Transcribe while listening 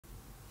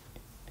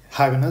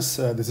Hi Venus,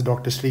 this is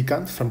Dr.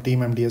 Srikanth from Team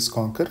MDS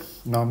Conquer.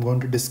 Now I'm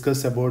going to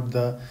discuss about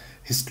the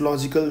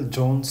histological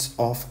zones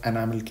of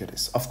enamel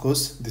caries. Of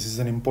course, this is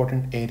an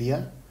important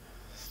area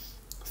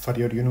for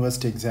your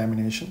university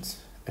examinations.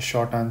 A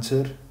short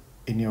answer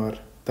in your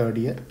third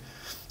year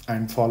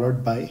and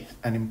followed by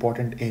an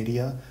important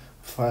area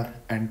for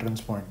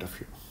entrance point of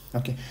view.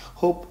 Okay,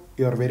 hope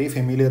you are very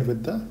familiar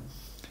with the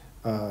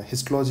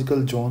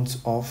histological zones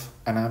of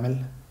enamel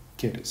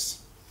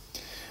caries.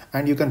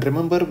 And you can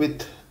remember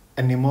with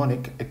a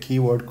mnemonic, a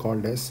keyword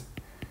called as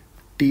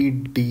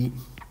TDBS.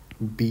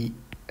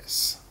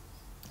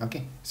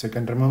 Okay, so you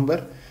can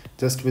remember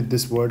just with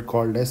this word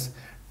called as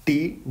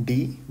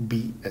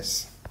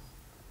TDBS.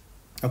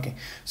 Okay,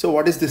 so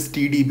what is this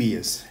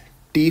TDBS?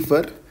 T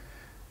for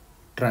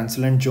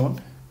transient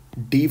zone,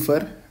 D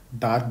for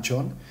dark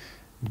zone,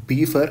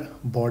 B for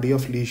body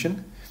of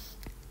lesion,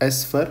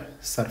 S for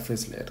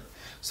surface layer.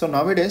 So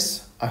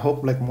nowadays, I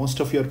hope like most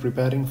of you are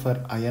preparing for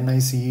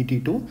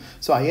INICET too.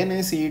 So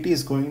INICET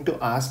is going to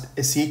ask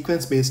a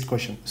sequence based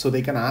question. So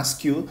they can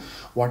ask you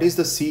what is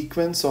the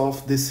sequence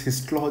of this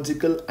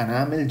histological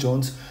enamel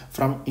zones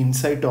from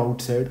inside to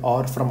outside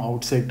or from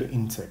outside to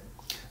inside.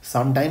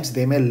 Sometimes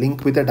they may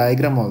link with a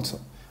diagram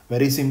also.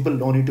 Very simple,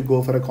 no need to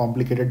go for a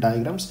complicated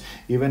diagrams.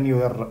 Even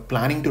you are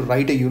planning to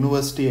write a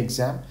university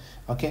exam,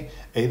 okay,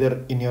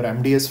 either in your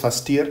MDS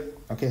first year,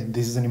 okay,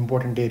 this is an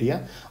important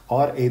area,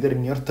 or either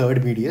in your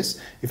third BDS.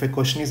 If a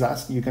question is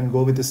asked, you can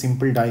go with a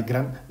simple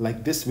diagram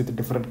like this with a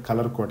different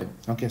color coding.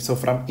 Okay, so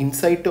from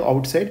inside to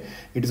outside,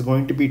 it is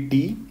going to be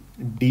T,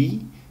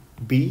 D,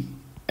 B,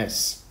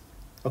 S.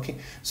 Okay,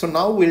 so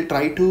now we'll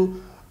try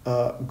to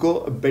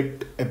go a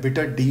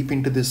bit deep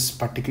into this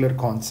particular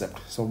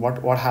concept. So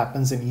what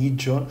happens in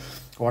each zone,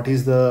 what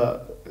is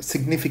the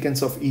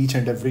significance of each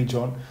and every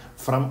zone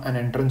from an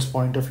entrance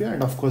point of view,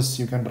 and of course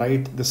you can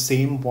write the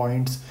same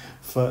points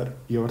for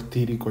your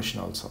theory question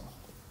also.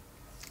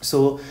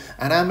 So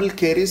enamel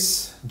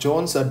caries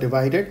zones are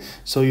divided,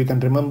 so you can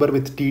remember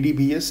with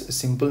TDBS, a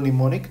simple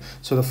mnemonic.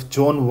 So the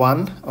zone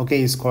 1,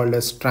 okay, is called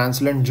as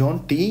transient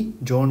zone T,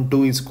 zone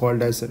 2 is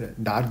called as a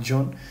dark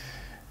zone,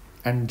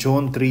 and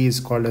zone 3 is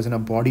called as in a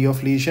body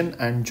of lesion,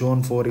 and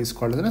zone 4 is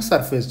called as in a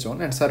surface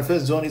zone, and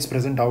surface zone is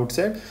present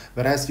outside,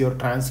 whereas your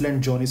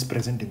transient zone is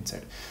present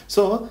inside.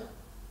 So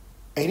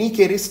any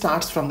caries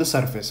starts from the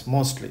surface,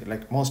 mostly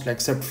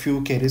except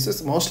few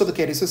caries, most of the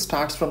caries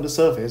starts from the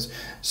surface.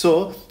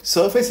 So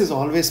surface is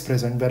always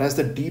present, whereas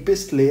the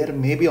deepest layer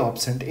may be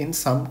absent in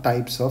some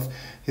types of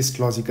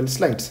histological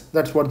slides.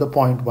 That's what the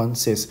point 1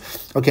 says.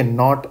 Okay,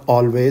 not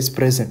always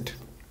present.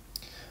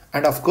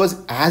 And of course,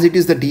 as it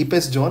is the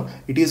deepest zone,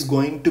 it is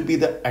going to be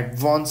the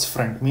advanced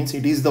front, means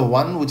it is the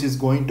one which is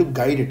going to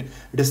guide it.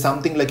 It is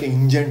something like an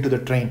engine to the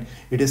train.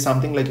 It is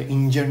something like an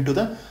engine to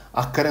the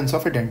occurrence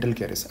of a dental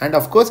caries. And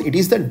of course, it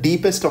is the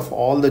deepest of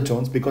all the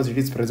zones because it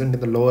is present in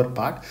the lower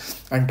part.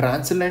 And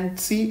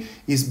transiency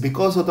is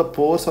because of the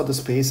pores or the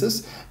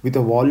spaces with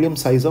a volume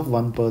size of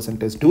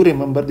 1%. Do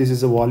remember, this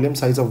is a volume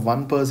size of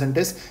 1%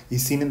 is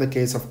seen in the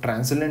case of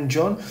transient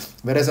zone,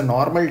 whereas a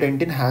normal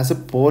dentin has a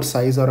pore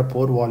size or a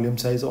pore volume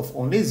size of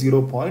only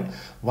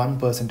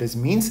 0.1%.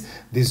 Means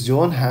this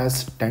zone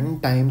has 10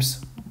 times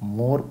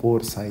more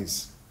pore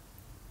size.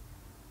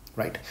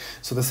 Right.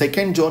 So the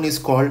second zone is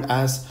called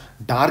as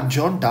dark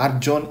zone.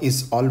 Dark zone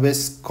is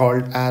always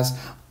called as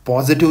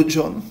positive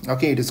zone.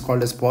 Okay, it is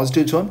called as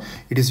positive zone.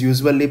 It is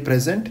usually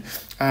present,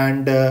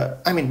 and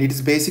it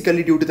is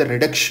basically due to the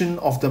reduction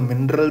of the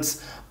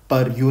minerals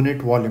per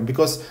unit volume,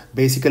 because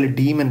basically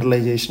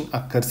demineralization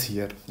occurs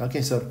here.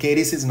 Okay, so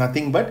caries is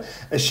nothing but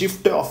a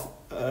shift of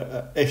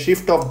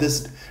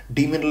this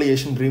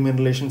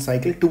demineralization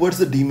cycle towards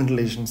the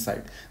demineralization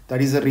side.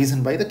 That is the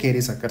reason why the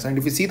caries occurs. And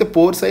if you see the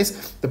pore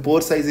size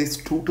is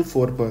 2 to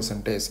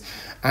 4%.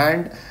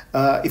 And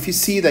if you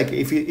see, like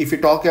if you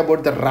talk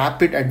about the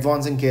rapid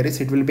advancing caries,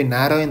 it will be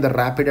narrow in the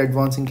rapid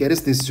advancing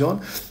caries, this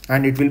zone,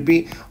 and it will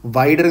be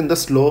wider in the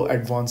slow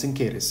advancing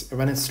caries.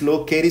 When a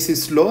slow caries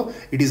is slow,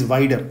 it is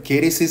wider.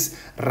 Caries is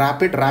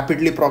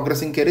rapidly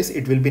progressing caries,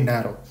 it will be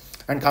narrow.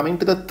 And coming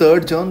to the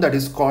third zone, that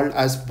is called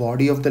as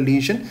body of the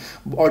lesion.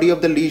 Body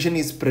of the lesion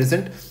is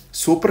present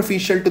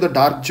superficial to the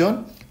dark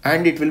zone,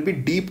 and it will be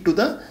deep to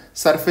the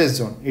surface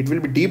zone. It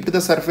will be deep to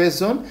the surface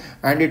zone,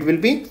 and it will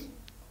be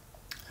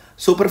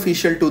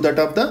superficial to that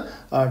of the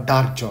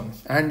dark zone.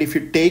 And if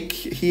you take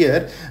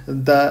here,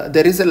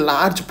 there is a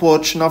large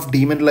portion of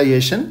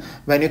demineralization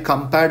when you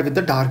compared with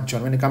the dark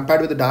zone. When you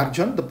compared with the dark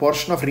zone, the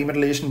portion of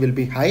demineralization will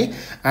be high.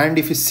 And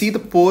if you see the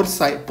pore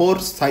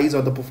size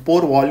or the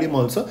pore volume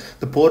also,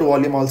 the pore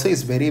volume also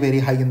is very, very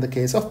high in the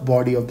case of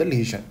body of the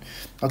lesion.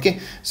 Okay,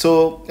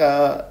 so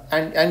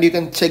and you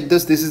can check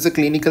this. This is a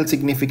clinical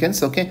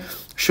significance. Okay,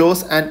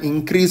 shows an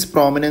increased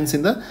prominence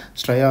in the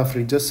stria of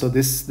ridges. So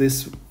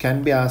this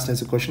can be asked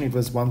as a question. It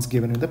was once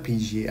given in the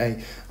PGI.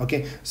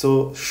 Okay,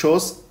 so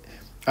shows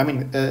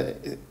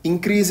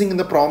increasing in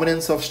the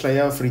prominence of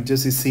stria of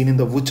ridges is seen in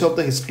the which of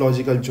the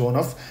histological zone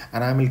of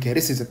enamel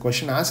caries is a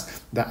question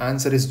asked. The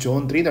answer is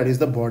zone 3, that is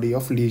the body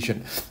of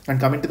lesion. And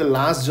coming to the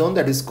last zone,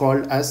 that is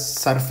called as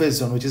surface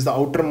zone, which is the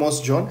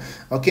outermost zone.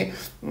 Okay,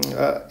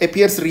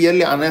 appears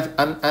really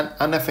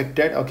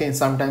unaffected. Okay,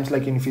 sometimes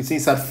like if you see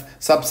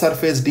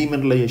subsurface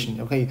demineralization.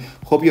 Okay,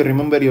 hope you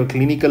remember your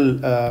clinical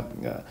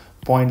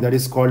point, that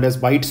is called as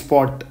white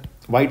spot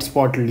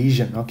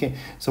lesion. Okay,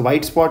 so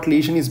white spot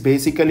lesion is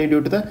basically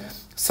due to the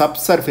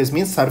subsurface,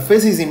 means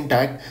surface is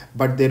intact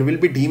but there will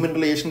be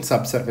demineralization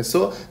subsurface.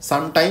 So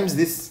sometimes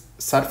this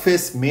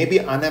surface may be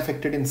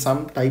unaffected in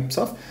some types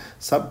of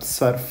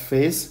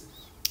subsurface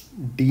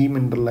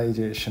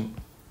demineralization.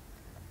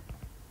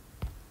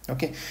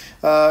 Okay,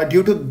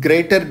 due to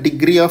greater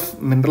degree of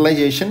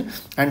mineralization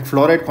and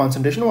fluoride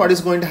concentration, what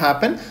is going to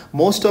happen?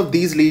 Most of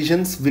these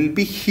lesions will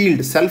be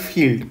healed,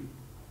 self-healing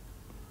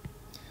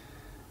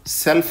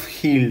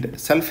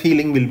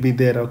will be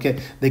there. Okay,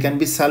 they can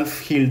be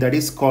self-healed, that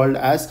is called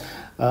as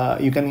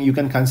you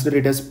can consider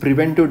it as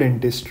preventive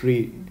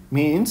dentistry.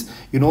 Means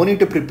you don't need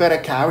to prepare a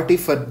cavity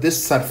for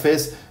this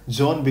surface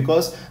zone,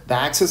 because the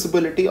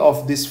accessibility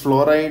of these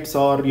fluorides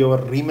or your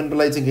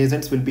remineralizing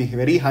agents will be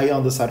very high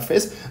on the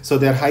surface, so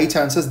there are high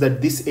chances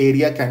that this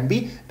area can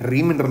be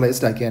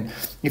remineralized again.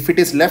 If it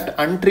is left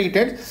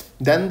untreated,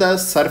 then the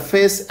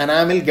surface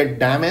enamel get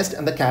damaged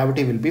and the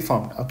cavity will be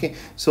formed. Okay,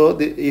 so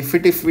if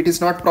it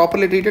is not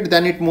properly treated,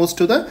 then it moves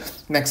to the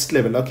next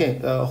level. Okay,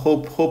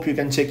 hope you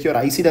can check your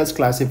ICDAS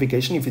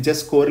classification. If you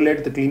just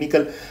correlate the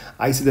clinical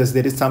ICDAS,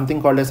 there is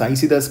something called as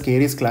ICDAS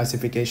caries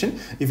classification.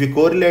 If you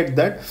correlate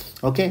that,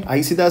 okay,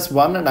 ICDAS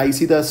 1 and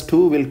ICDAS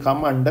 2 will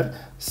come under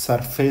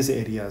surface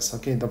areas.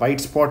 Okay, the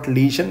white spot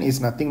lesion is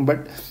nothing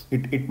but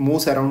it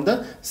moves around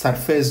the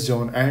surface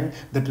zone, and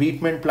the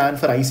treatment plan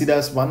for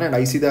ICDAS 1 and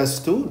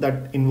ICDAS 2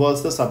 that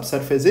involves the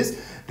subsurface is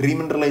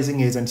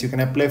remineralizing agents. You can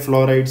apply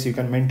fluorides, you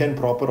can maintain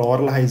proper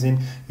oral hygiene,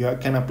 you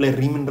can apply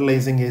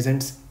remineralizing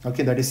agents.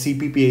 Okay, that is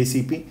CPP,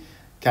 ACP,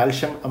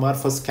 calcium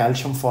amorphous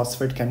calcium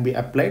phosphate can be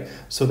applied,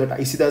 so that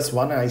ICDAS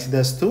 1 and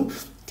ICDAS 2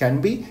 can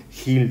be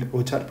healed,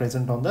 which are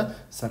present on the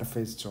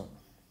surface zone.